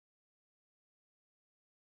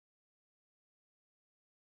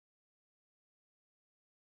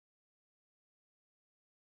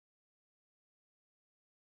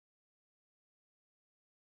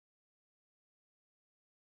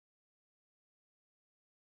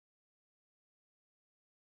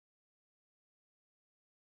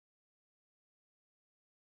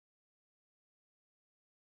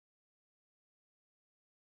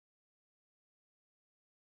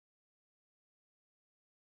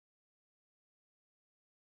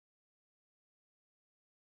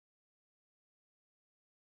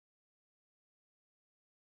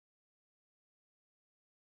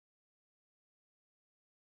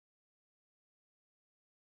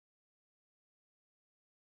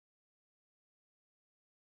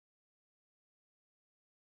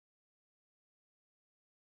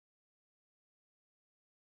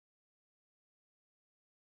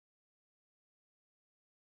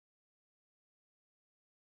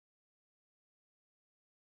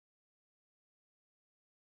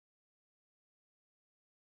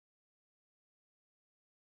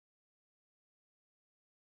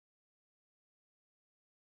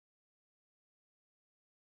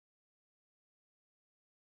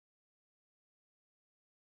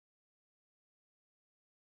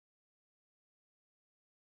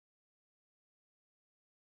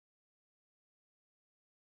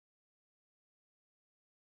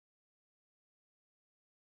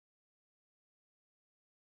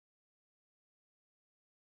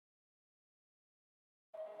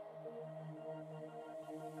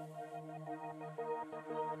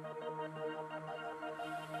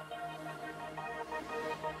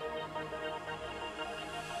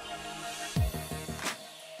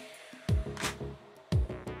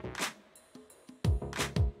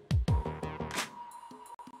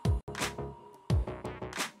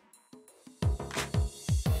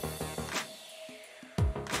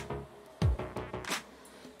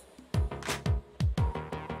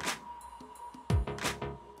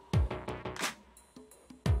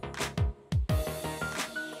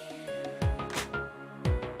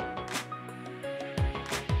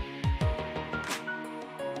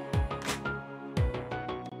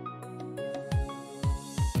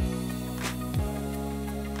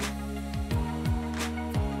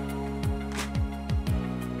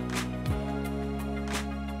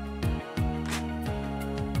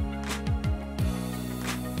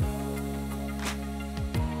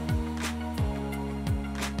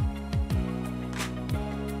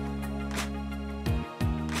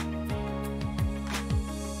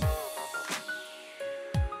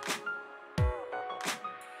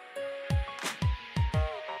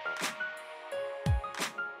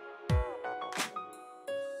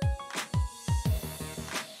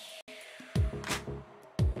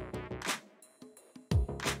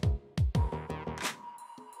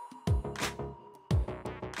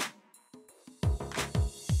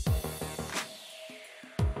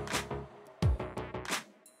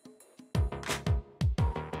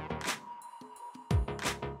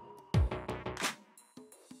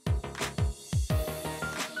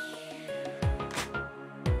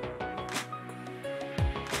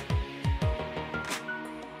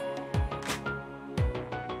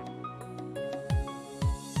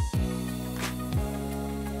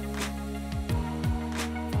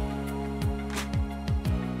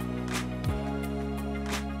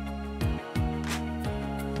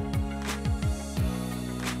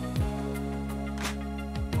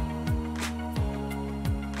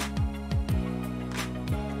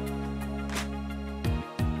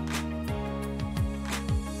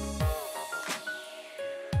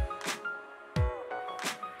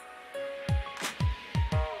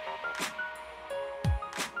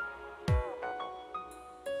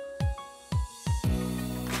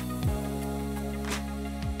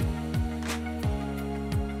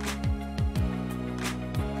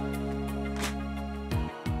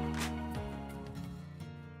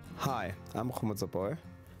Hi, I'm Muziwakhe,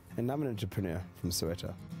 and I'm an entrepreneur from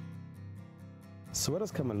Soweto.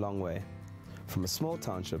 Soweto's come a long way, from a small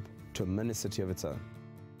township to a mini city of its own.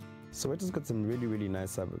 Soweto's got some really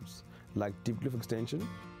nice suburbs, like Deep Kloof Extension,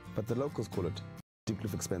 but the locals call it Deep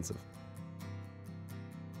Kloof Expensive.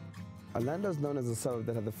 Orlando is known as the suburb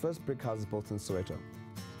that had the first brick houses built in Soweto.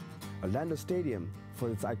 Orlando Stadium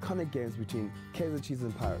for its iconic games between Kaizer Chiefs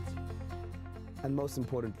and Pirates. And most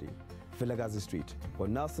importantly, Willaway Street, where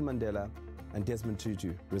Nelson Mandela and Desmond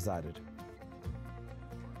Tutu resided.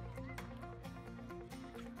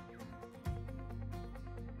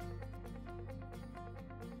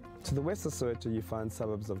 To the west of Soweto, you find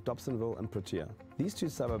suburbs of Dobsonville and Protea. These two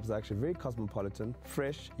suburbs are actually very cosmopolitan,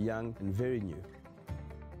 fresh, young, and very new.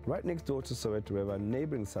 Right next door to Soweto, we have our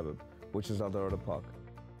neighboring suburb, which is Eldorado Park.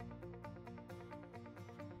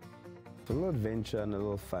 For a little adventure and a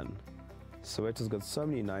little fun, Soweto's got so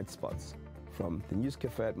many night spots, from the News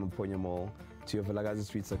Cafe at Mponya Mall, to your Willaway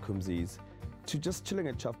streets at Kumzi's, to just chilling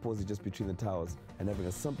at Chafpozi just between the towers and having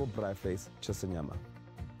a simple braai vleis chisanyama.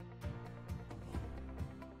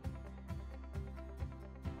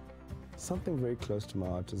 Something very close to my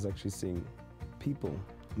heart is actually seeing people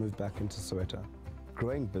move back into Soweto,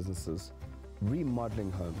 growing businesses,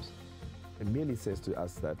 remodeling homes. It merely says to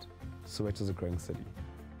us that Soweto is a growing city.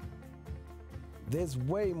 There's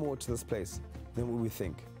way more to this place than what we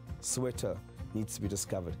think. Soweto needs to be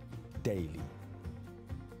discovered daily.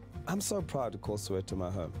 I'm so proud to call Soweto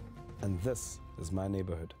my home, and this is my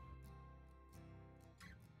neighborhood.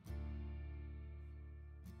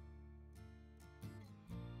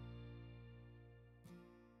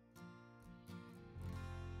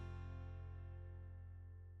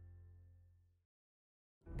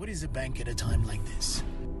 What is a bank at a time like this?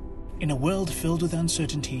 In a world filled with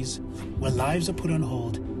uncertainties, where lives are put on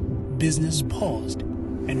hold, business paused,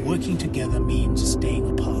 and working together means staying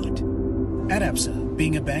apart. At ABSA,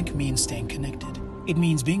 being a bank means staying connected. It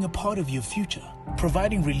means being a part of your future,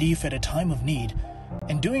 providing relief at a time of need,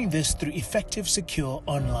 and doing this through effective, secure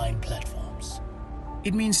online platforms.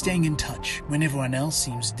 It means staying in touch when everyone else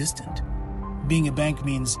seems distant. Being a bank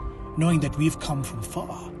means knowing that we've come from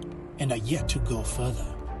far and are yet to go further.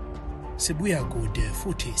 Sibuya kude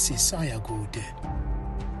futhi sisaya kude.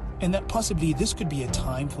 And that possibly this could be a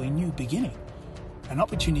time for a new beginning, an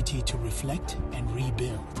opportunity to reflect and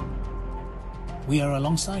rebuild. We are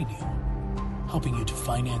alongside you, helping you to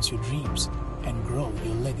finance your dreams and grow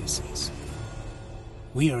your legacies.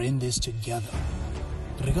 We are in this together.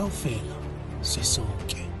 Regalfela,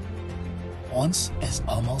 Sisonke. Once as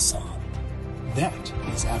Amal San. That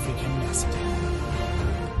is African messaging.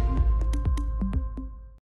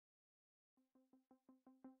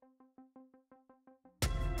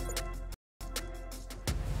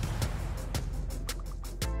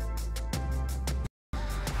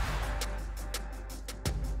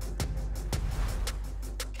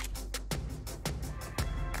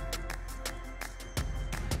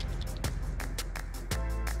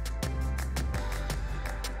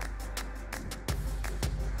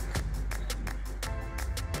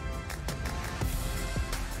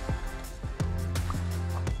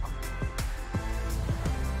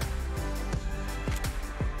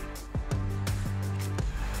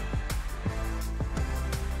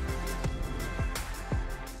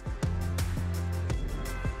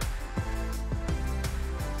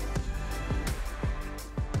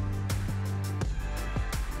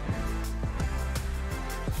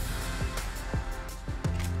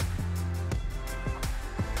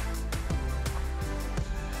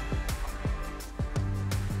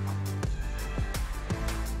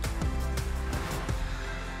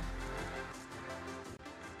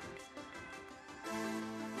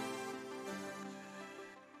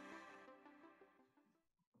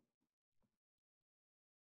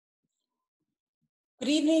 Good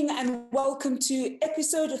evening and welcome to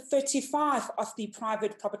episode 35 of the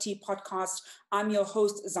Private Property Podcast. I'm your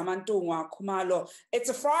host, Zamantungwa Kumalo. It's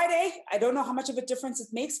a Friday. I don't know how much of a difference it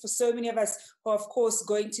makes for so many of us who are, of course,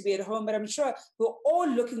 going to be at home, but I'm sure we're all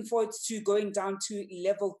looking forward to going down to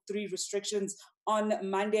level 3 restrictions on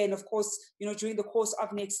Monday. And of course, during the course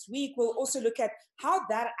of next week, we'll also look at how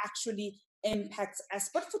that actually impacts us.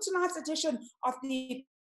 But for tonight's edition of the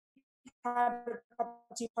Private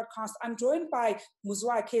Property Podcast, I'm joined by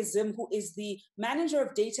Muziwakhe Zim, who is the Manager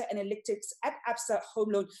of Data Analytics at ABSA Home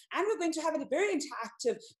Loan. And we're going to have a very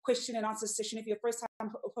interactive question and answer session. If you're a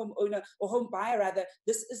first-time homeowner or home buyer, rather,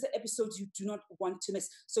 this is the episode you do not want to miss.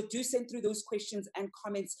 So do send through those questions and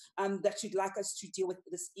comments that you'd like us to deal with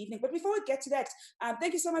this evening. But before we get to that,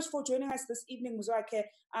 thank you so much for joining us this evening, Muziwakhe.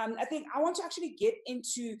 I think I want to actually get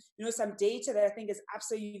into some data that I think as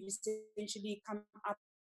ABSA you've essentially come up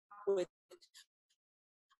with.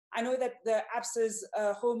 I know that the ABSA's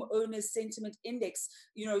Homeowners Sentiment Index,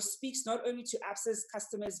 speaks not only to ABSA's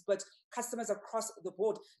customers, but customers across the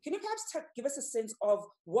board. Can you perhaps give us a sense of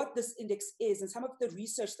what this index is and some of the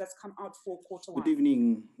research that's come out for quarter one? Good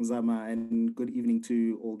evening, Zama, and good evening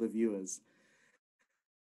to all the viewers.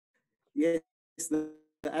 Yes, the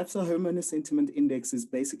ABSA Homeowner Sentiment Index is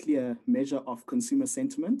basically a measure of consumer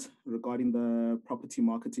sentiment regarding the property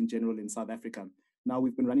market in general in South Africa. Now,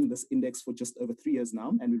 we've been running this index for just over 3 years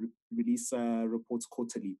now, and we release reports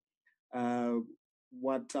quarterly.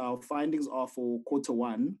 What our findings are for quarter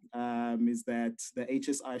one is that the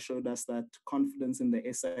HSI showed us that confidence in the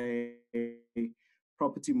SA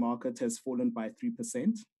property market has fallen by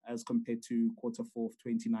 3% as compared to quarter four of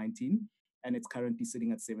 2019, and it's currently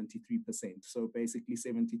sitting at 73%. So basically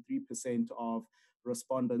 73% of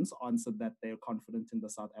respondents answered that they're confident in the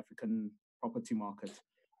South African property market.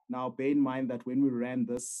 Now, bear in mind that when we ran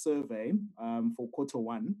this survey for quarter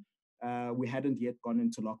one, we hadn't yet gone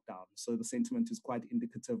into lockdown. So the sentiment is quite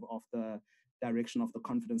indicative of the direction of the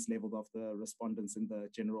confidence level of the respondents in the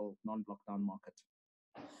general non-lockdown market.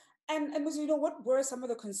 And what were some of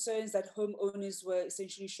the concerns that homeowners were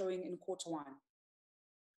essentially showing in quarter one?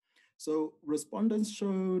 So respondents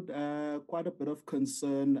showed quite a bit of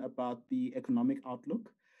concern about the economic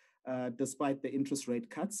outlook. Despite the interest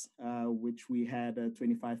rate cuts, which we had a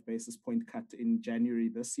 25 basis point cut in January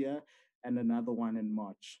this year and another one in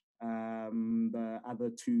March. The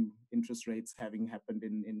other two interest rates having happened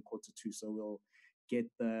in quarter two. So we'll get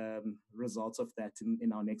the results of that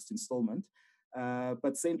in our next installment.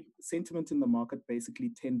 But sentiment in the market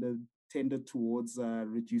basically tended towards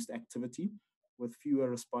reduced activity, with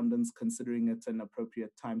fewer respondents considering it an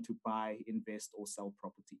appropriate time to buy, invest, or sell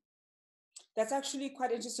property. That's actually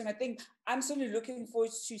quite interesting. I think I'm certainly looking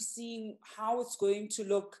forward to seeing how it's going to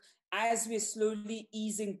look as we're slowly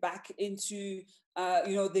easing back into,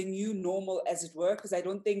 the new normal, as it were, because I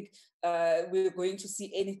don't think we're going to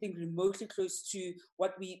see anything remotely close to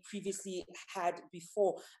what we previously had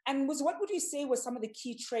before. And what would you say were some of the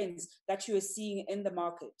key trends that you are seeing in the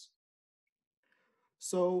market?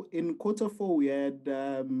 So in quarter four, we had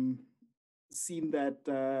seen that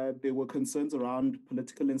there were concerns around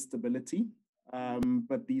political instability,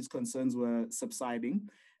 but these concerns were subsiding.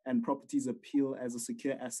 and property's appeal as a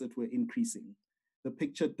secure asset were increasing. The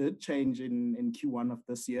picture did change in Q1 of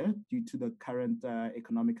this year due to the current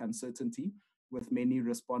economic uncertainty, with many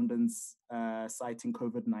respondents citing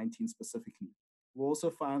COVID-19 specifically. We also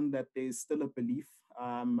found that there's still a belief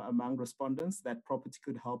among respondents that property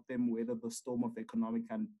could help them weather the storm of economic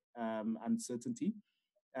uncertainty.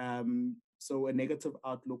 So a negative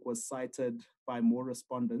outlook was cited by more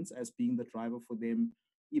respondents as being the driver for them,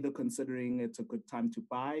 either considering it's a good time to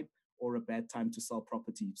buy or a bad time to sell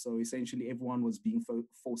property. So essentially everyone was being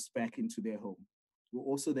forced back into their home. We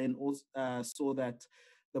also then saw that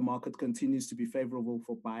the market continues to be favorable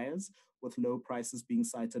for buyers, with low prices being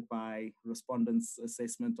cited by respondents'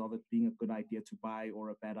 assessment of it being a good idea to buy or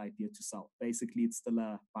a bad idea to sell. Basically, it's still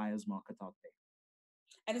a buyer's market out there.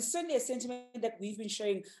 And it's certainly a sentiment that we've been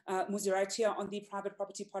sharing, Muzi, right here on the Private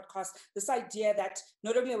Property Podcast, this idea that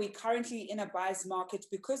not only are we currently in a buyer's market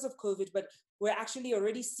because of COVID, but we're actually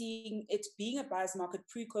already seeing it being a buyer's market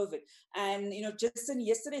pre-COVID. And, just in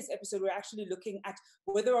yesterday's episode, we're actually looking at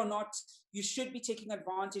whether or not you should be taking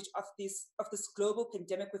advantage of this global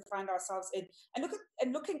pandemic we find ourselves in, and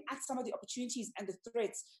looking at some of the opportunities and the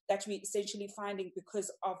threats that we're essentially finding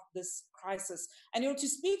because of this crisis. And, to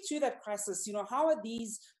speak to that crisis, how are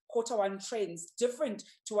these quarter one trends different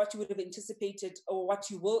to what you would have anticipated or what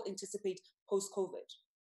you will anticipate post-COVID?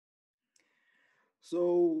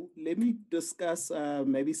 So let me discuss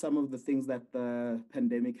maybe some of the things that the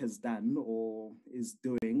pandemic has done or is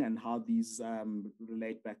doing and how these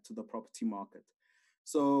relate back to the property market.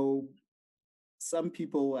 So some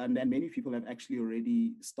people and many people have actually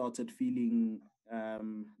already started feeling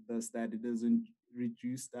that it doesn't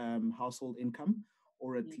reduce household income,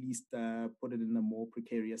 or at least put it in a more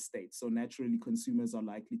precarious state. So naturally, consumers are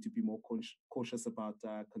likely to be more cautious about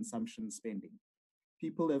consumption spending.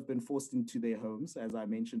 People have been forced into their homes, as I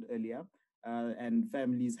mentioned earlier, and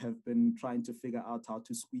families have been trying to figure out how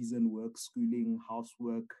to squeeze in work, schooling,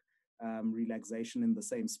 housework, relaxation in the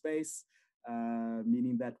same space,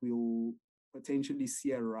 meaning that we'll potentially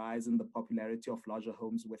see a rise in the popularity of larger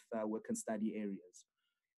homes with work and study areas.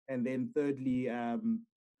 And then thirdly,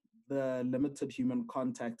 the limited human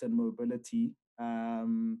contact and mobility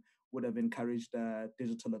would have encouraged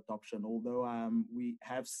digital adoption, although we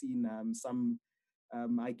have seen some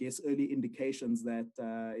early indications that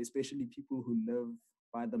especially people who live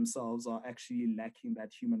by themselves are actually lacking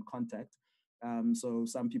that human contact. So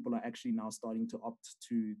some people are actually now starting to opt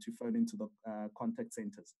to phone into the contact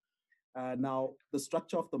centers. Now, the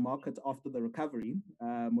structure of the market after the recovery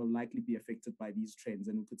will likely be affected by these trends,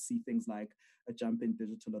 and we could see things like a jump in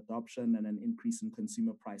digital adoption and an increase in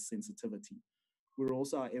consumer price sensitivity. We're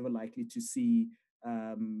also, however, likely to see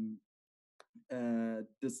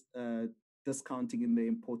discounting in the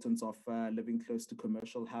importance of living close to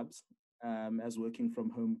commercial hubs as working from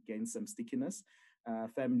home gains some stickiness,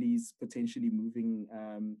 families potentially moving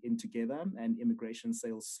in together, and immigration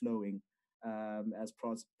sales slowing as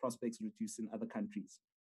prospects reduce in other countries.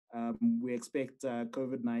 We expect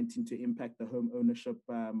COVID-19 to impact the home ownership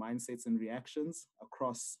mindsets and reactions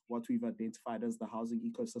across what we've identified as the housing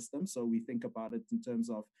ecosystem. So we think about it in terms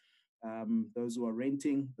of those who are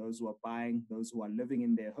renting, those who are buying, those who are living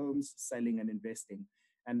in their homes, selling and investing.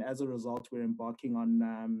 And as a result, we're embarking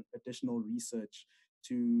on additional research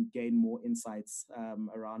to gain more insights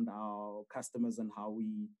around our customers and how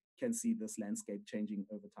we can see this landscape changing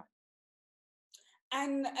over time.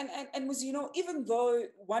 And Muzi, even though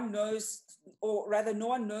one knows, or rather no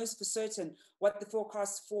one knows for certain what the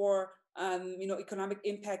forecast for, economic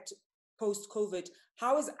impact post-COVID,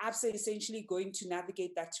 how is ABSA essentially going to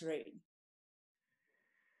navigate that terrain?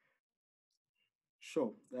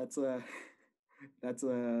 Sure, that's an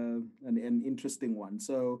interesting one.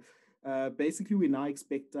 So basically, we now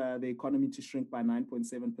expect the economy to shrink by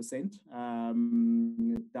 9.7%,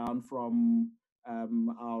 down from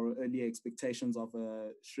our earlier expectations of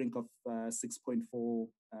a shrink of 6.4%,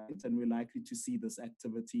 and we're likely to see this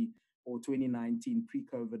activity or 2019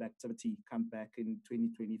 pre-COVID activity come back in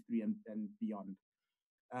 2023 and beyond.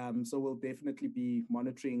 So we'll definitely be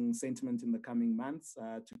monitoring sentiment in the coming months,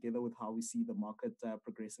 together with how we see the market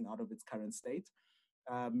progressing out of its current state.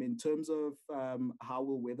 In terms of how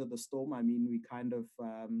we'll weather the storm, we kind of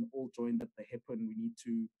all joined at the hip, and we need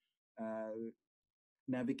to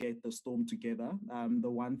navigate the storm together. The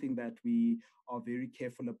one thing that we are very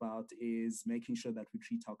careful about is making sure that we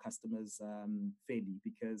treat our customers fairly,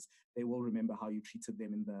 because they will remember how you treated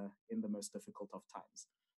them in the most difficult of times.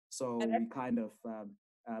 So we kind of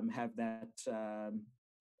have that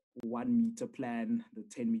 1 meter plan, the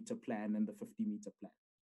 10 meter plan, and the 50 meter plan.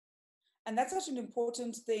 And that's such an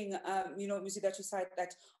important thing, Muzi, that you said,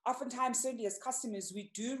 that oftentimes, certainly as customers, we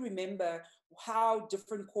do remember how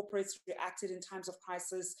different corporates reacted in times of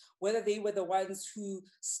crisis, whether they were the ones who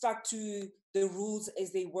stuck to the rules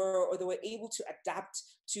as they were, or they were able to adapt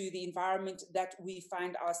to the environment that we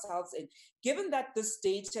find ourselves in. Given that this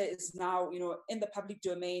data is now, in the public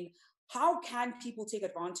domain, how can people take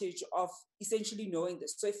advantage of essentially knowing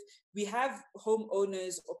this? So if we have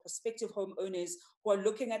homeowners or prospective homeowners who are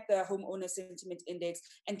looking at the homeowner sentiment index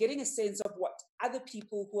and getting a sense of what other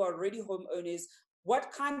people who are already homeowners,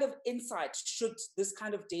 what kind of insight should this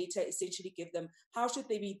kind of data essentially give them? How should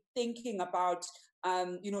they be thinking about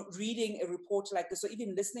reading a report like this, or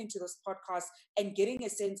even listening to this podcast and getting a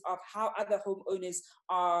sense of how other homeowners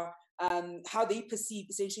are, how they perceive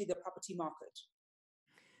essentially the property market?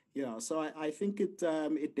 Yeah, so I think it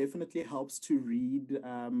definitely helps to read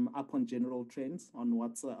up on general trends on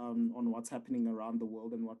what's happening around the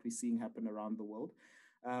world and what we're seeing happen around the world.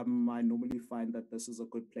 I normally find that this is a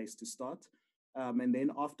good place to start. And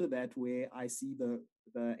then after that, where I see the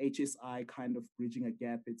HSI kind of bridging a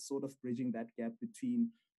gap, it's sort of bridging that gap between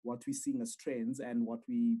what we're seeing as trends, and what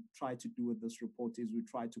we try to do with this report is we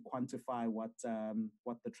try to quantify what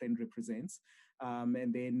the trend represents.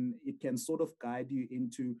 And then it can sort of guide you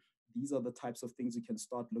into, these are the types of things you can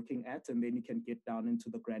start looking at, and then you can get down into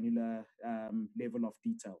the granular level of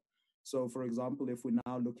detail. So for example, if we're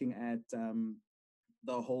now looking at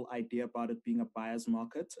the whole idea about it being a buyer's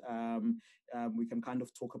market, we can kind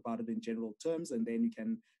of talk about it in general terms, and then you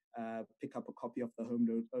can pick up a copy of the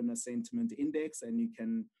homeowner sentiment index, and you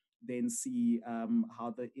can then see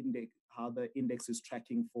how the index is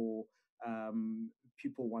tracking for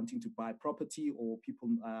people wanting to buy property, or people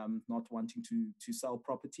not wanting to sell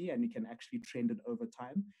property, and you can actually trend it over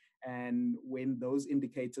time. And when those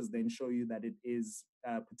indicators then show you that it is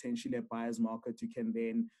potentially a buyer's market, you can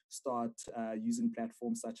then start using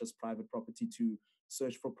platforms such as Private Property to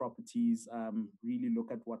search for properties, really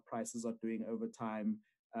look at what prices are doing over time.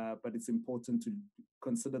 But it's important to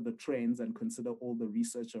consider the trends and consider all the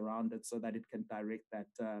research around it, so that it can direct that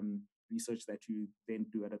research that you then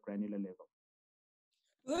do at a granular level.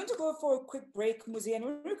 We're going to go for a quick break, Muzi, and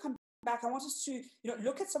when we come back, I want us to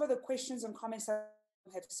look at some of the questions and comments that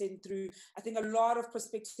have sent through. I think a lot of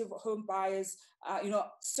prospective home buyers,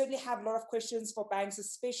 certainly have a lot of questions for banks,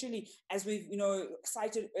 especially as we've,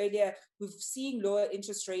 cited earlier. We've seen lower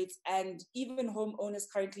interest rates, and even homeowners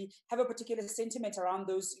currently have a particular sentiment around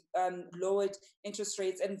those lowered interest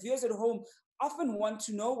rates. And viewers at home often want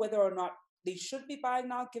to know whether or not they should be buying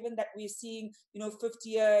now, given that we're seeing,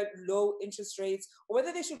 50-year low interest rates, or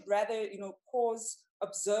whether they should rather, pause,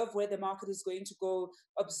 observe where the market is going to go,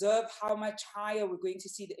 observe how much higher we're going to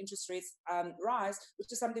see the interest rates rise,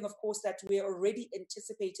 which is something, of course, that we're already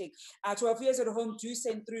anticipating. To our viewers at home, do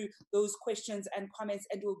send through those questions and comments,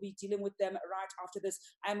 and we'll be dealing with them right after this.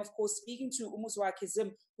 I'm, of course, speaking to Muziwakhe Zim,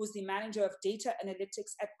 who's the Manager of Data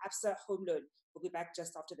Analytics at ABSA Home Loan. We'll be back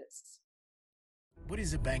just after this. What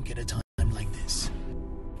is a bank at a time like this?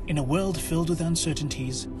 In a world filled with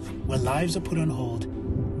uncertainties, where lives are put on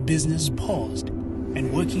hold, business paused,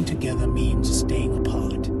 and working together means staying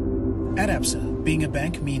apart. At ABSA, being a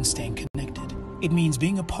bank means staying connected. It means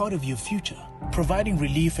being a part of your future, providing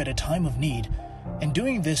relief at a time of need, and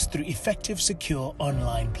doing this through effective, secure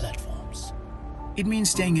online platforms. It means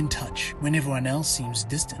staying in touch when everyone else seems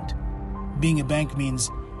distant. Being a bank means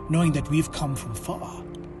knowing that we've come from far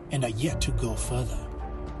and are yet to go further.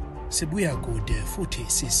 Sibuya kude futhi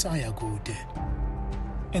sisaya kude.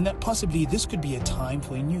 And that possibly this could be a time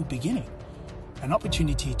for a new beginning, an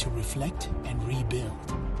opportunity to reflect and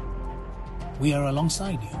rebuild. We are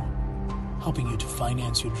alongside you, helping you to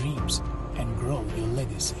finance your dreams and grow your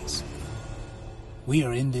legacies. We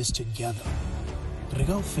are in this together.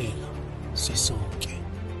 Regal Fela, Sisoke.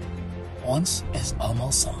 Once as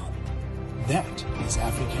Amal San. That is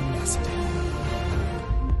African messaging.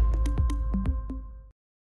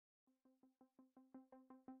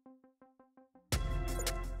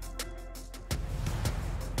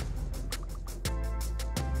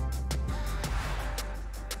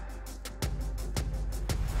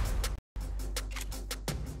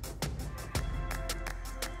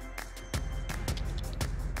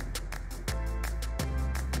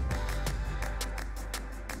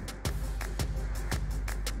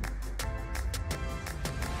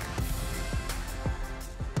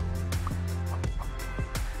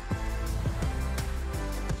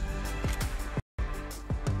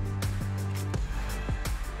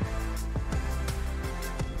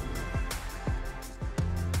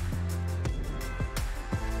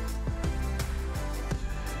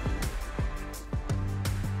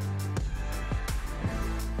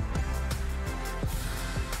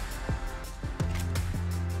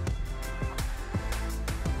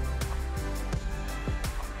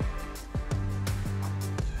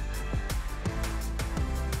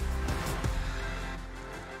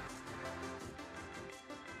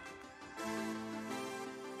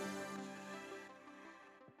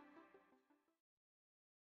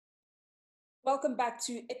 Welcome back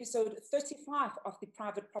to episode 35 of the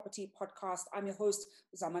Private Property Podcast. I'm your host,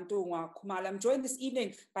 Zamantungwa. I'm joined this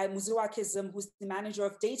evening by Muziwakhe Zim, who's the manager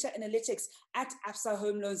of data analytics at ABSA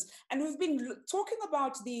Home Loans. And we've been talking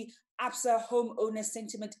about the ABSA Homeowner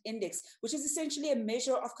Sentiment Index, which is essentially a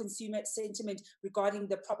measure of consumer sentiment regarding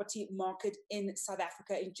the property market in South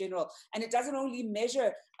Africa in general. And it doesn't only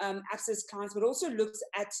measure ABSA's clients, but also looks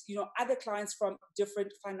at other clients from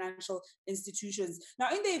different financial institutions. Now,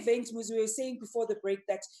 in the event, Muzi, we were saying before the break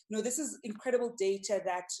that this is incredible data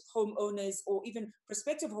that homeowners or even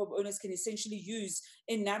prospective homeowners can essentially use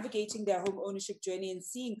in navigating their home ownership journey and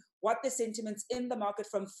seeing what the sentiments in the market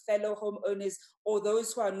from fellow homeowners or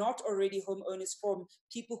those who are not already homeowners, from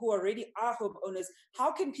people who already are homeowners.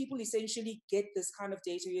 How can people essentially get this kind of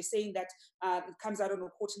data? You're saying that it comes out on a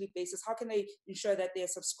quarterly basis. How can they ensure that they're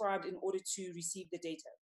subscribed in order to receive the data?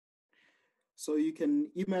 So you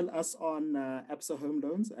can email us on ABSA Home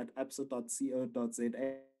Loans at absa.co.za.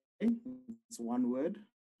 It's one word,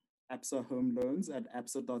 ABSA Home Loans at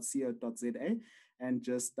absa.co.za. And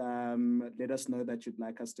just let us know that you'd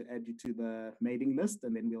like us to add you to the mailing list,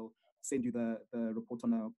 and then we'll send you the report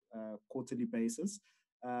on a quarterly basis.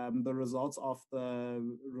 The results of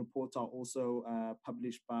the report are also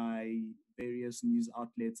published by various news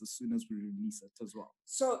outlets as soon as we release it as well.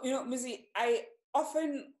 So, Muzi, I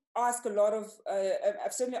often ask a lot of,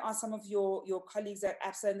 I've certainly asked some of your colleagues at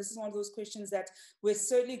ABSA, and this is one of those questions that we're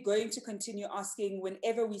certainly going to continue asking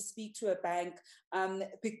whenever we speak to a bank,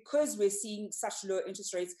 because we're seeing such low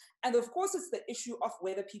interest rates. And of course, it's the issue of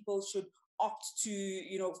whether people should opt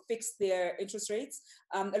to, fix their interest rates.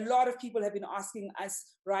 A lot of people have been asking us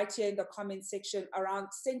right here in the comment section around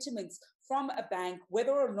sentiments from a bank,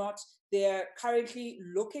 whether or not they're currently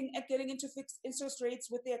looking at getting into fixed interest rates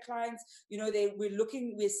with their clients.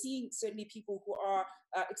 We're seeing certainly people who are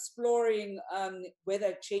exploring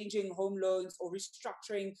whether changing home loans or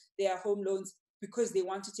restructuring their home loans because they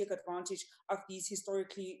want to take advantage of these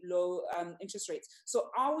historically low interest rates. So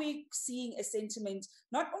are we seeing a sentiment,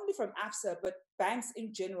 not only from ABSA, but banks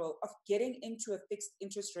in general, of getting into a fixed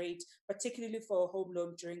interest rate, particularly for a home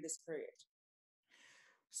loan during this period?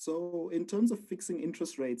 So in terms of fixing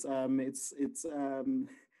interest rates, it's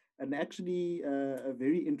actually a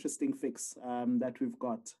very interesting fix that we've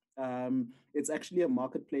got. It's actually a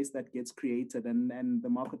marketplace that gets created, and the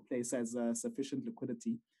marketplace has sufficient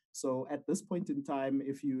liquidity. So at this point in time,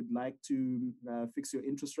 if you'd like to fix your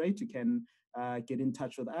interest rate, you can get in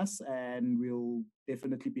touch with us, and we'll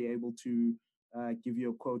definitely be able to give you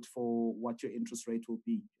a quote for what your interest rate will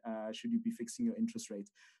be should you be fixing your interest rate.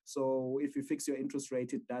 So if you fix your interest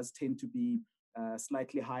rate, it does tend to be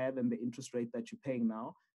slightly higher than the interest rate that you're paying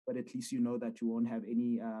now, but at least you know that you won't have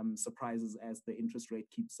any surprises as the interest rate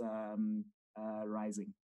keeps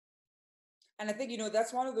rising. And I think,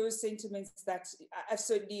 that's one of those sentiments that I've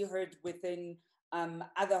certainly heard within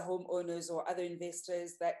other homeowners or other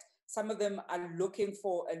investors, that some of them are looking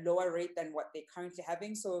for a lower rate than what they're currently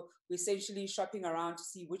having. So we're essentially shopping around to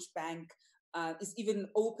see which bank is even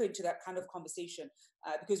open to that kind of conversation,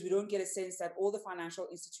 because we don't get a sense that all the financial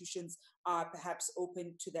institutions are perhaps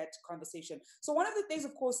open to that conversation. So one of the things,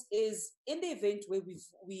 of course, is in the event where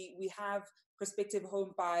we have prospective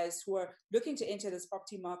home buyers who are looking to enter this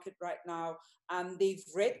property market right now, they've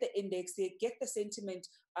read the index, they get the sentiment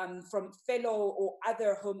from fellow or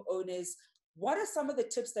other homeowners. What are some of the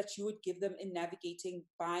tips that you would give them in navigating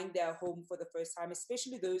buying their home for the first time,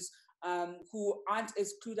 especially those who aren't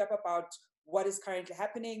as clued up about what is currently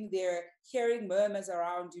happening? They're hearing murmurs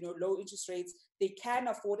around, low interest rates. They can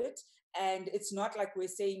afford it. And it's not like we're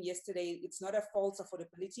saying yesterday, it's not a false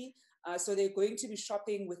affordability. So they're going to be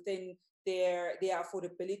shopping within their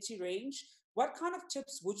affordability range. What kind of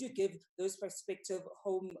tips would you give those prospective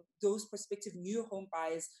new home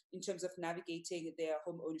buyers in terms of navigating their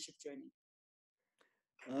home ownership journey?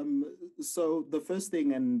 So the first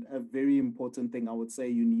thing, and a very important thing, I would say,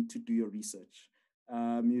 you need to do your research.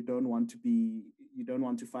 You don't want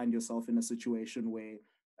to find yourself in a situation where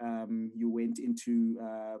you went into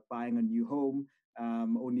buying a new home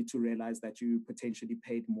only to realize that you potentially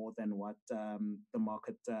paid more than what the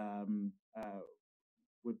market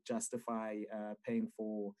would justify paying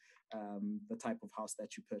for the type of house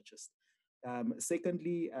that you purchased.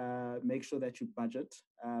 Secondly, make sure that you budget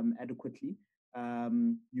adequately.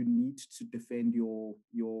 You need to defend your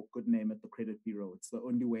good name at the credit bureau. It's the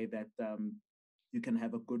only way that you can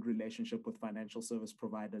have a good relationship with financial service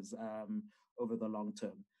providers over the long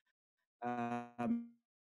term.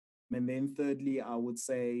 And then thirdly, I would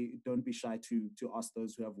say, don't be shy to ask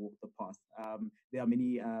those who have walked the path. There are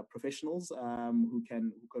many professionals who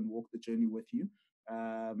can walk the journey with you.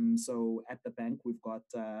 So at the bank, we've got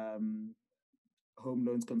home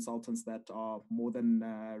loans consultants that are more than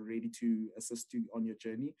ready to assist you on your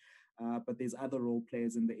journey. But there's other role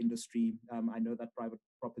players in the industry. I know that private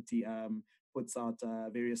property puts out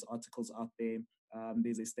various articles out there.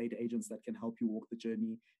 There's estate agents that can help you walk the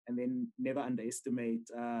journey, and then never underestimate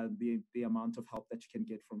the amount of help that you can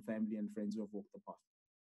get from family and friends who have walked the path.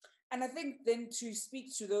 And I think then to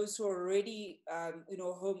speak to those who are already,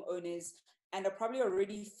 homeowners and are probably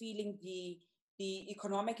already feeling the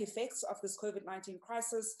economic effects of this COVID-19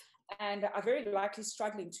 crisis and are very likely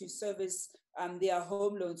struggling to service their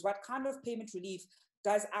home loans, what kind of payment relief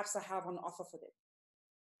does ABSA have on offer for them?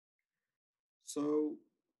 So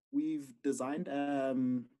we've designed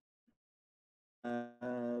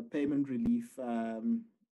payment relief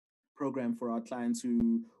program for our clients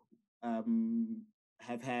who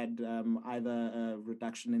have had either a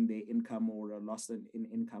reduction in their income or a loss in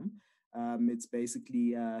income. It's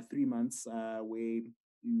basically 3 months where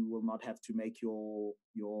you will not have to make your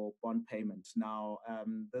bond payment. Now,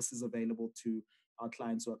 this is available to our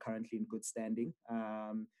clients who are currently in good standing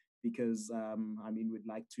because, we'd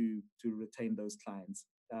like to retain those clients.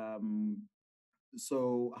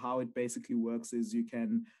 So how it basically works is you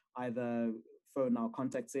can either phone our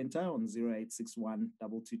contact center on 0861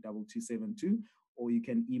 222272, or you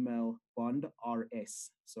can email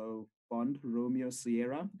bondrs, so bond Romeo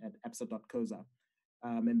Sierra at absa.coza,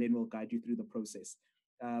 and then we'll guide you through the process.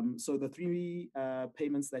 So the 3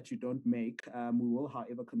 payments that you don't make, we will,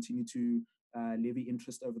 however, continue to levy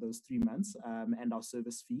interest over those 3 months and our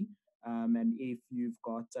service fee. And if you've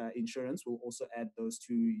got insurance, we'll also add those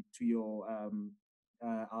to your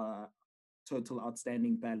total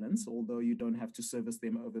outstanding balance, although you don't have to service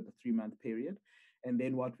them over the 3-month period. And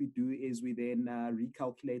then what we do is we then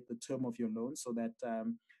recalculate the term of your loan so that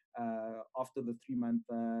after the 3-month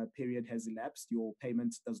period has elapsed, your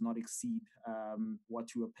payment does not exceed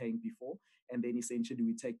what you were paying before. And then essentially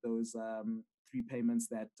we take those 3 payments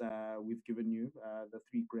that we've given you, the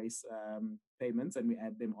 3 grace payments, and we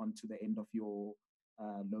add them on to the end of your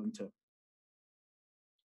loan term.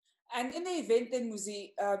 And in the event then,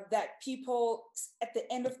 Muzi, that people at the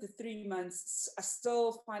end of the 3 months are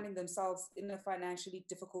still finding themselves in a financially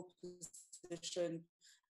difficult position,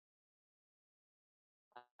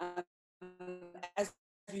 as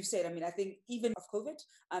you said, I think even of COVID,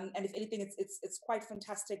 and if anything, it's quite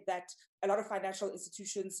fantastic that a lot of financial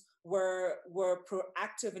institutions were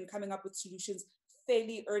proactive in coming up with solutions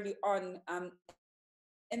fairly early on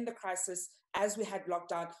in the crisis as we had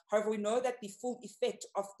lockdown. However, we know that the full effect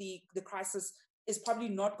of the crisis is probably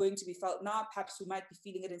not going to be felt now. Perhaps we might be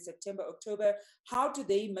feeling it in September, October. How do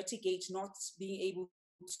they mitigate not being able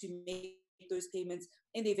to make those payments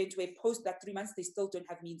in the event where post that 3 months, they still don't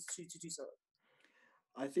have means to do so?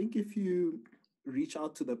 I think if you reach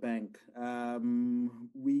out to the bank,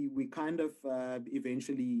 we kind of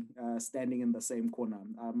eventually standing in the same corner.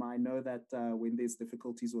 I know that when there's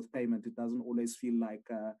difficulties with payment, it doesn't always feel like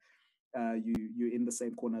you're in the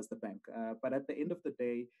same corner as the bank. But at the end of the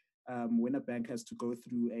day, when a bank has to go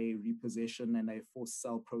through a repossession and a forced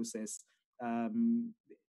sale process,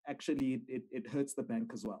 actually it hurts the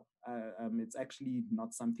bank as well. It's actually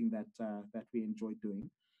not something that we enjoy doing.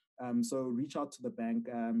 So reach out to the bank.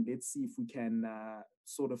 Let's see if we can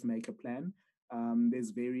sort of make a plan.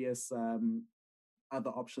 There's various other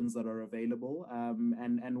options that are available.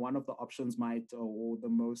 And one of the options might, or the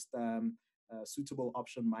most suitable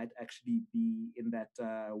option might actually be in that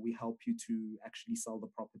we help you to actually sell the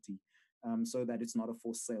property so that it's not a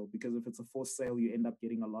forced sale. Because if it's a forced sale, you end up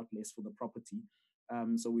getting a lot less for the property.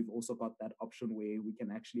 So we've also got that option where we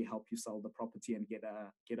can actually help you sell the property and get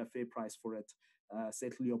a fair price for it,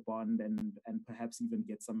 settle your bond, and perhaps even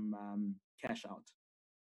get some cash out.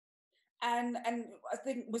 And I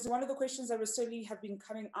think was one of the questions that recently have been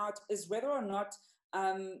coming out is whether or not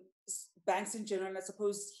banks in general, I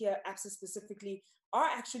suppose here ABSA specifically, are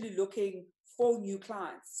actually looking for new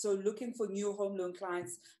clients. So looking for new home loan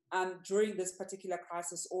clients during this particular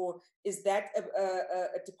crisis, or is that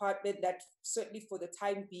a department that certainly for the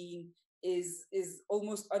time being is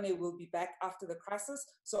almost unable to be back after the crisis?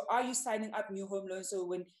 So are you signing up new home loans? So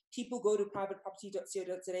when people go to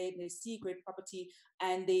privateproperty.co.za and they see great property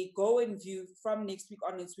and they go and view from next week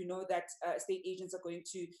onwards, we know that estate agents are going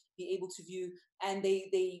to be able to view, and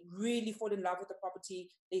they really fall in love with the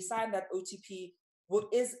property, they sign that OTP. Well,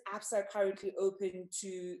 is ABSA currently open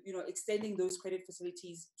to extending those credit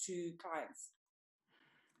facilities to clients?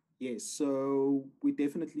 Yes, so we're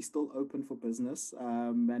definitely still open for business,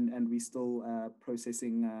 and we're still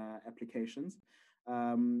processing applications.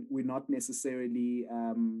 We're not necessarily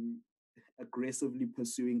aggressively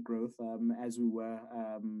pursuing growth as we were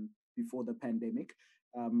before the pandemic,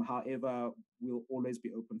 However, we'll always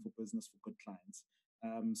be open for business for good clients.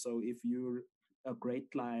 So if you're a great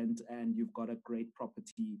client and you've got a great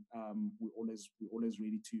property, we're always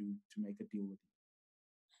ready to make a deal with you.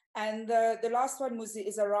 And the last one, Muzi,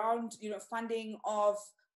 is around funding of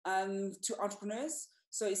to entrepreneurs.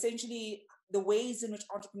 So essentially, the ways in which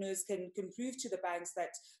entrepreneurs can prove to the banks that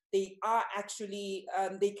they are actually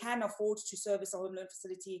they can afford to service a home loan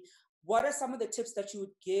facility. What are some of the tips that you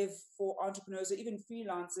would give for entrepreneurs or even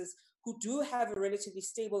freelancers who do have a relatively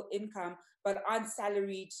stable income but aren't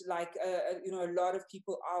salaried like a lot of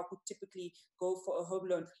people are who typically go for a home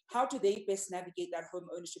loan? How do they best navigate that home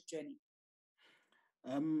ownership journey?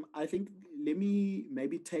 I think let me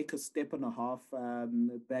maybe take a step and a half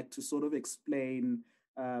back to sort of explain.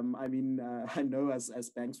 I know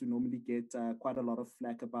as banks, we normally get quite a lot of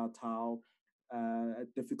flack about how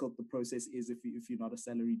difficult the process is if you're not a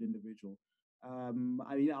salaried individual.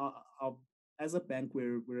 As a bank,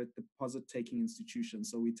 we're a deposit-taking institution,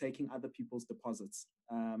 so we're taking other people's deposits,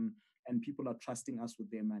 and people are trusting us with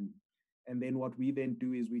their money. And then what we then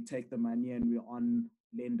do is we take the money and we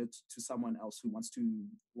lend it to someone else who wants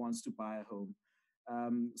to buy a home.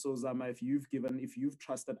 So Zama, if you've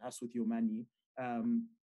trusted us with your money,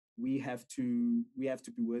 we have to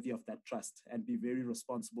be worthy of that trust and be very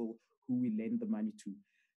responsible who we lend the money to.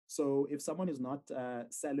 So if someone is not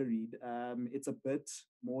salaried, it's a bit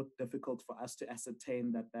more difficult for us to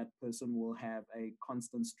ascertain that person will have a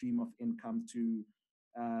constant stream of income to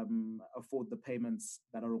afford the payments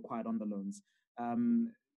that are required on the loans.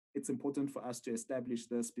 It's important for us to establish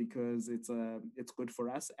this because it's good for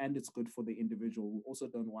us and it's good for the individual. We also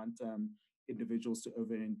don't want individuals to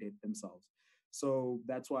over-indebt themselves. So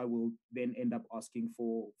that's why we'll then end up asking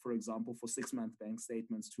for example, for 6-month bank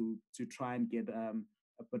statements to try and get a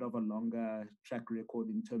bit of a longer track record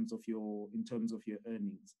in terms of your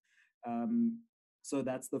earnings. So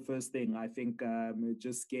that's the first thing. I think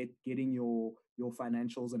just getting your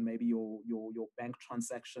financials and maybe your bank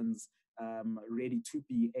transactions ready to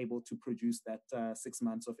be able to produce that 6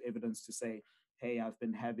 months of evidence to say, hey, I've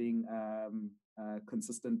been having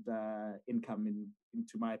consistent income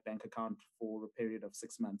into my bank account for a period of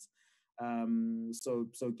 6 months.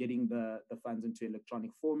 So getting the funds into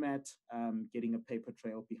electronic format, getting a paper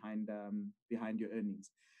trail behind your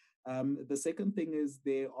earnings. The second thing is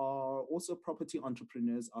there are also property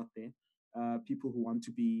entrepreneurs out there, people who want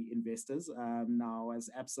to be investors. Now, as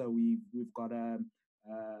ABSA, we've got a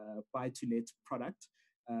buy-to-let product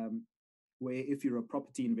where if you're a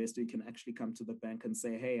property investor, you can actually come to the bank and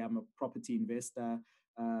say, hey, I'm a property investor.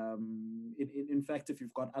 In fact, if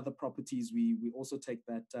you've got other properties, we also take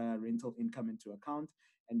that rental income into account,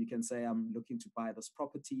 and you can say, I'm looking to buy this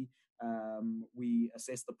property. We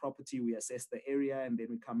assess the property, we assess the area, and then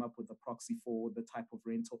we come up with a proxy for the type of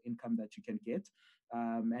rental income that you can get.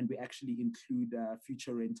 And we actually include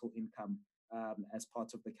future rental income as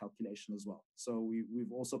part of the calculation as well. So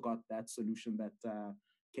we've also got that solution that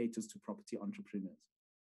caters to property entrepreneurs.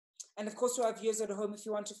 And of course, to our viewers at home, if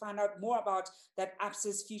you want to find out more about that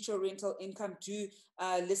ABSA's future rental income, do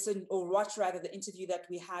listen or watch rather the interview that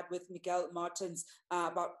we had with Miguel Martins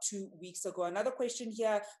about 2 weeks ago. Another question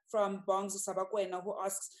here from Bongs Sabakwena, who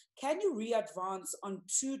asks, can you re-advance on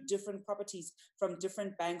 2 different properties from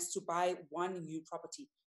different banks to buy one new property?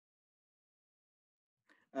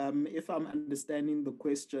 If I'm understanding the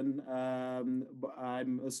question,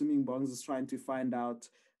 I'm assuming Bongs is trying to find out,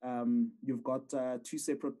 you've got 2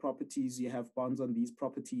 separate properties, you have bonds on these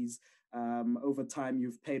properties, over time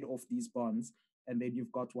you've paid off these bonds, and then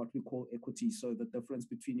you've got what we call equity, so the difference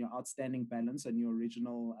between your outstanding balance and your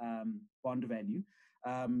original bond value.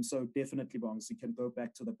 So definitely, Bongs, you can go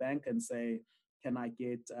back to the bank and say, can I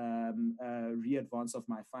get a re-advance of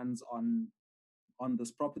my funds on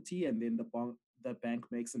this property? And then the bank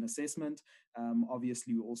makes an assessment.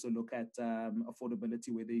 Obviously, we also look at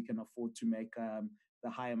affordability, whether you can afford to make the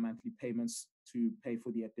higher monthly payments to pay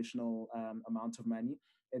for the additional amount of money.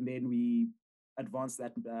 And then we advance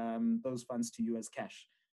those funds to you as cash.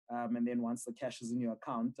 And then once the cash is in your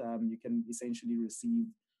account, you can essentially receive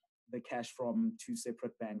the cash from 2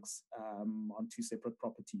 separate banks on 2 separate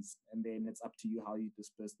properties. And then it's up to you how you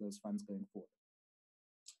disperse those funds going forward.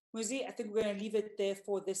 Muzi, I think we're going to leave it there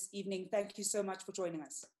for this evening. Thank you so much for joining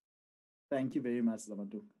us. Thank you very much,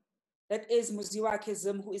 Zamantungwa. That is Muziwakhe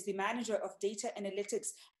Zim, who is the Manager of Data Analytics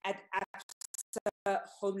at ABSA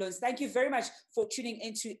Home Loans. Thank you very much for tuning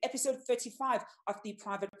into episode 35 of the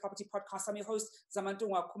Private Property Podcast. I'm your host,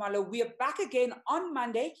 Zamantungwa Khumalo. We are back again on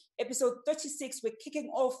Monday, episode 36. We're kicking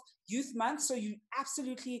off Youth Month, so you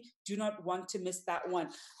absolutely do not want to miss that one.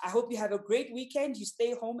 I hope you have a great weekend. You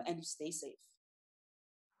stay home and you stay safe.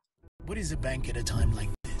 What is a bank at a time like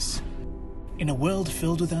this? In a world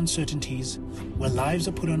filled with uncertainties, where lives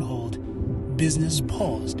are put on hold, business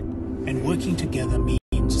paused, and working together means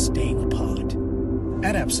staying apart.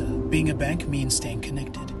 At ABSA, being a bank means staying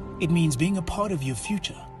connected. It means being a part of your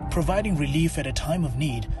future, providing relief at a time of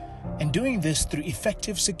need, and doing this through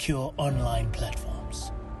effective, secure online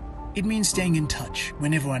platforms. It means staying in touch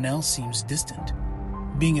when everyone else seems distant.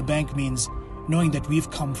 Being a bank means knowing that we've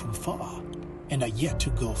come from far and are yet to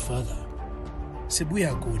go further.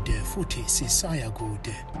 Sibuya kude futhi sisaya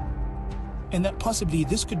kude. And that possibly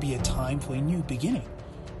this could be a time for a new beginning,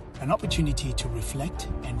 an opportunity to reflect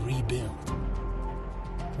and rebuild.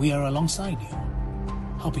 We are alongside you,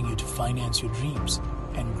 helping you to finance your dreams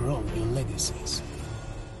and grow your legacies.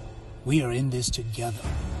 We are in this together.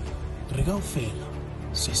 Regaufela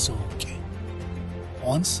Sisonke.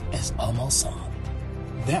 Once as Amal San.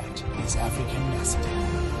 That is African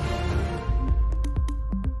messaging.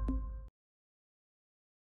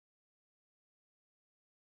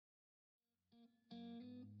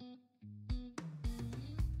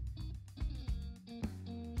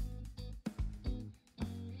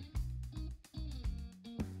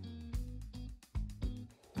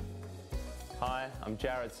 Hi, I'm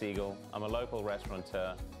Jared Siegel. I'm a local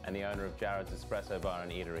restaurateur and the owner of Jared's Espresso Bar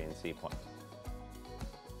and Eatery in Sea Point.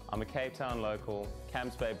 I'm a Cape Town local,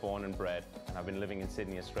 Camps Bay born and bred, and I've been living in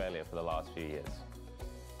Sydney, Australia for the last few years.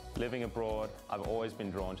 Living abroad, I've always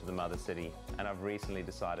been drawn to the mother city, and I've recently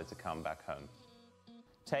decided to come back home.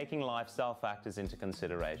 Taking lifestyle factors into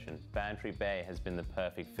consideration, Bantry Bay has been the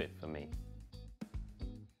perfect fit for me.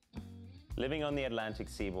 Living on the Atlantic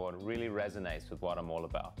seaboard really resonates with what I'm all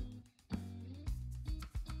about.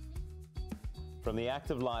 From the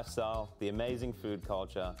active lifestyle, the amazing food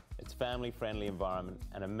culture, its family-friendly environment,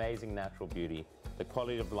 and amazing natural beauty, the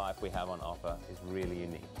quality of life we have on offer is really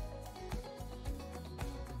unique.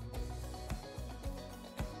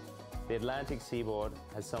 The Atlantic seaboard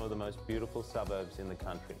has some of the most beautiful suburbs in the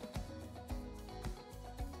country.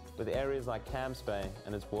 With areas like Camps Bay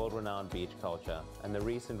and its world-renowned beach culture, and the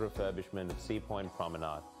recent refurbishment of Sea Point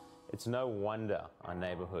Promenade, it's no wonder our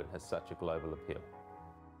neighborhood has such a global appeal.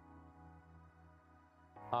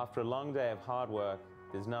 After a long day of hard work,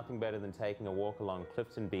 there's nothing better than taking a walk along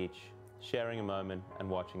Clifton Beach, sharing a moment and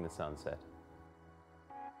watching the sunset.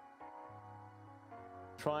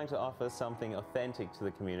 Trying to offer something authentic to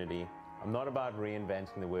the community, I'm not about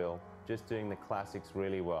reinventing the wheel, just doing the classics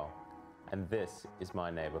really well. And this is my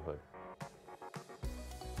neighborhood.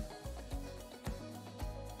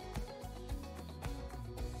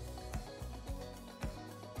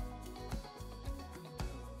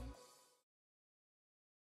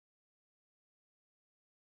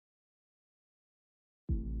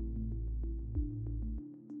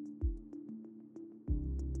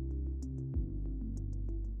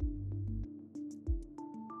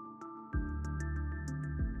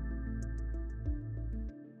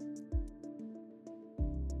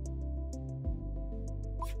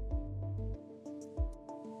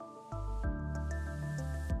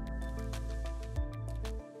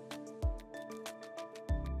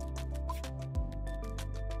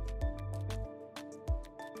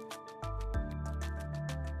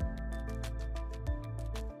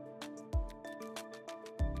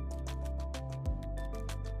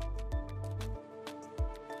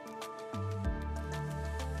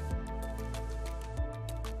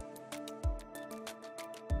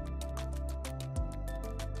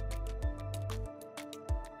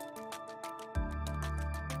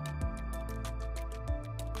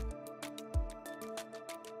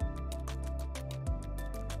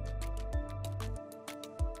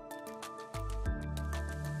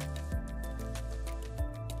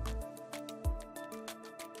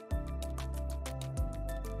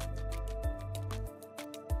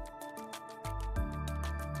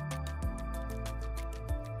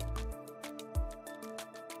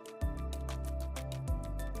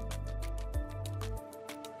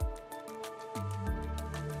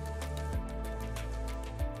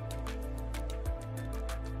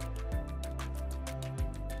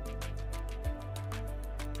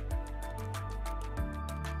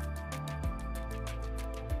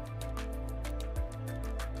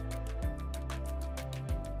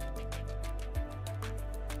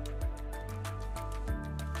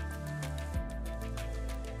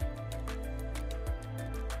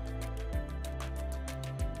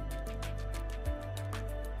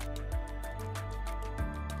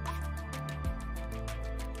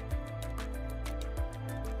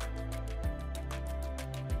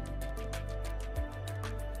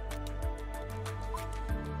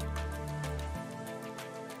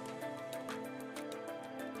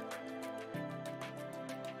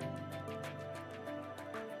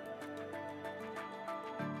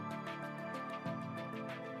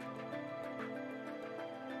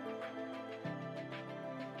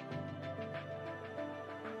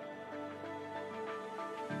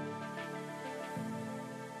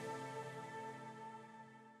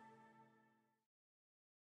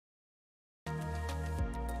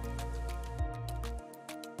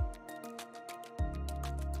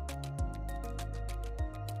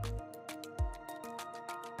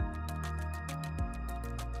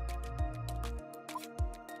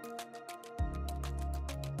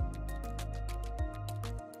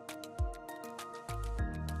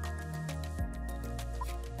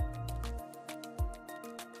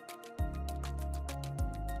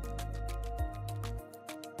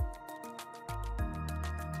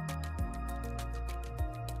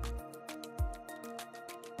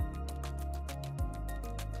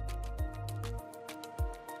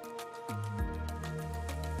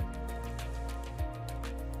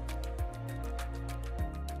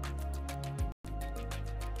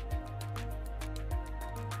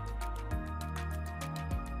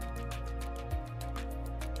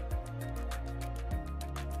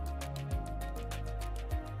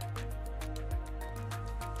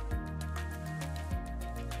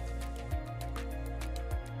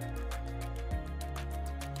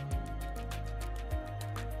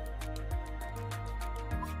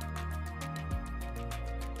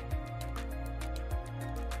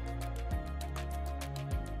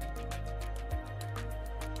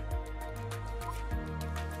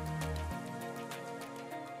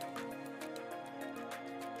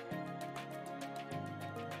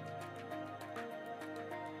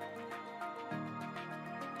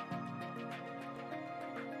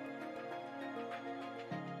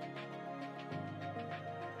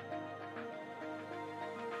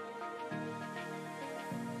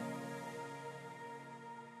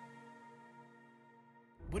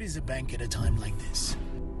 What is a bank at a time like this?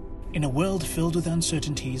 In a world filled with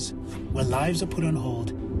uncertainties, where lives are put on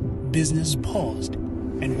hold, business paused,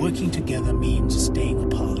 and working together means staying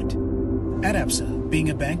apart. At ABSA,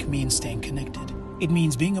 being a bank means staying connected. It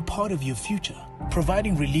means being a part of your future,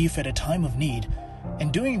 providing relief at a time of need,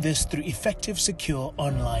 and doing this through effective, secure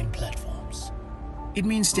online platforms. It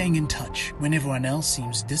means staying in touch when everyone else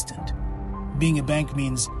seems distant. Being a bank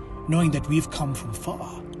means knowing that we've come from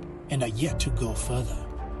far and are yet to go further.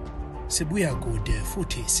 Sibuya kude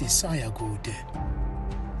futhi sisaya kude.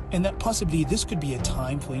 And that possibly this could be a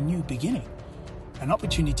time for a new beginning, an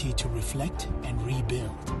opportunity to reflect and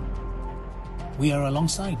rebuild. We are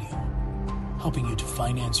alongside you, helping you to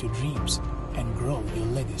finance your dreams and grow your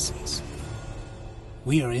legacies.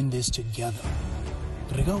 We are in this together.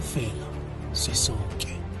 Regaufela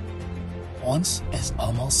Sisonke. Once as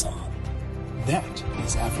Amal San. That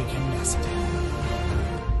is African messaging.